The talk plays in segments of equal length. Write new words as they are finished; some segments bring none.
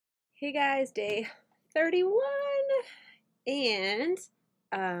Hey guys, day 31, and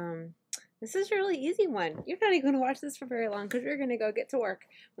this is a really easy one. You're not even going to watch this for very long because we're going to go get to work.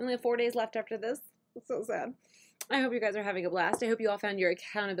 We only have 4 days left after this. It's so sad. I hope you guys are having a blast. I hope you all found your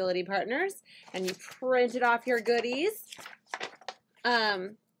accountability partners and you printed off your goodies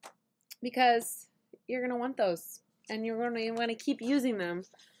because you're going to want those and you're going to want to keep using them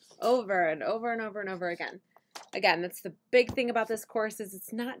over and over and over and over again. Again, that's the big thing about this course is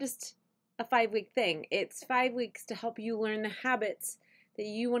it's not just a 5-week thing. It's 5 weeks to help you learn the habits that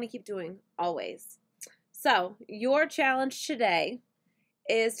you want to keep doing always. So your challenge today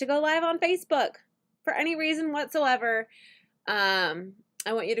is to go live on Facebook for any reason whatsoever. I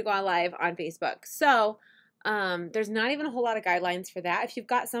want you to go live on Facebook. So there's not even a whole lot of guidelines for that. If you've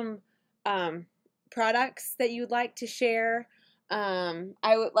got some products that you'd like to share,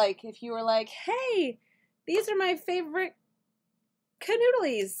 I would like if you were like, hey, these are my favorite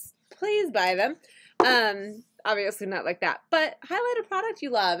canoodlies. Please buy them. Obviously not like that, but highlight a product you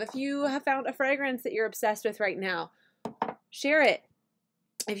love. If you have found a fragrance that you're obsessed with right now, share it.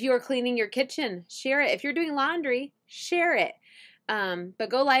 If you are cleaning your kitchen, share it. If you're doing laundry, share it. But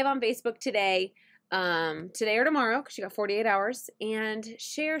go live on Facebook today or tomorrow, because you got 48 hours, and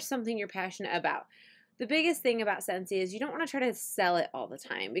share something you're passionate about. The biggest thing about Scentsy is you don't want to try to sell it all the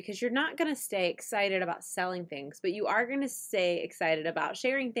time because you're not going to stay excited about selling things, but you are going to stay excited about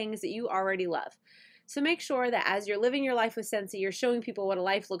sharing things that you already love. So make sure that as you're living your life with Scentsy, you're showing people what a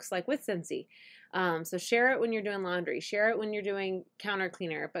life looks like with Scentsy. So share it when you're doing laundry. Share it when you're doing counter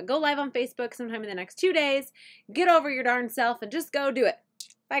cleaner. But go live on Facebook sometime in the next 2 days. Get over your darn self and just go do it.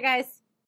 Bye, guys.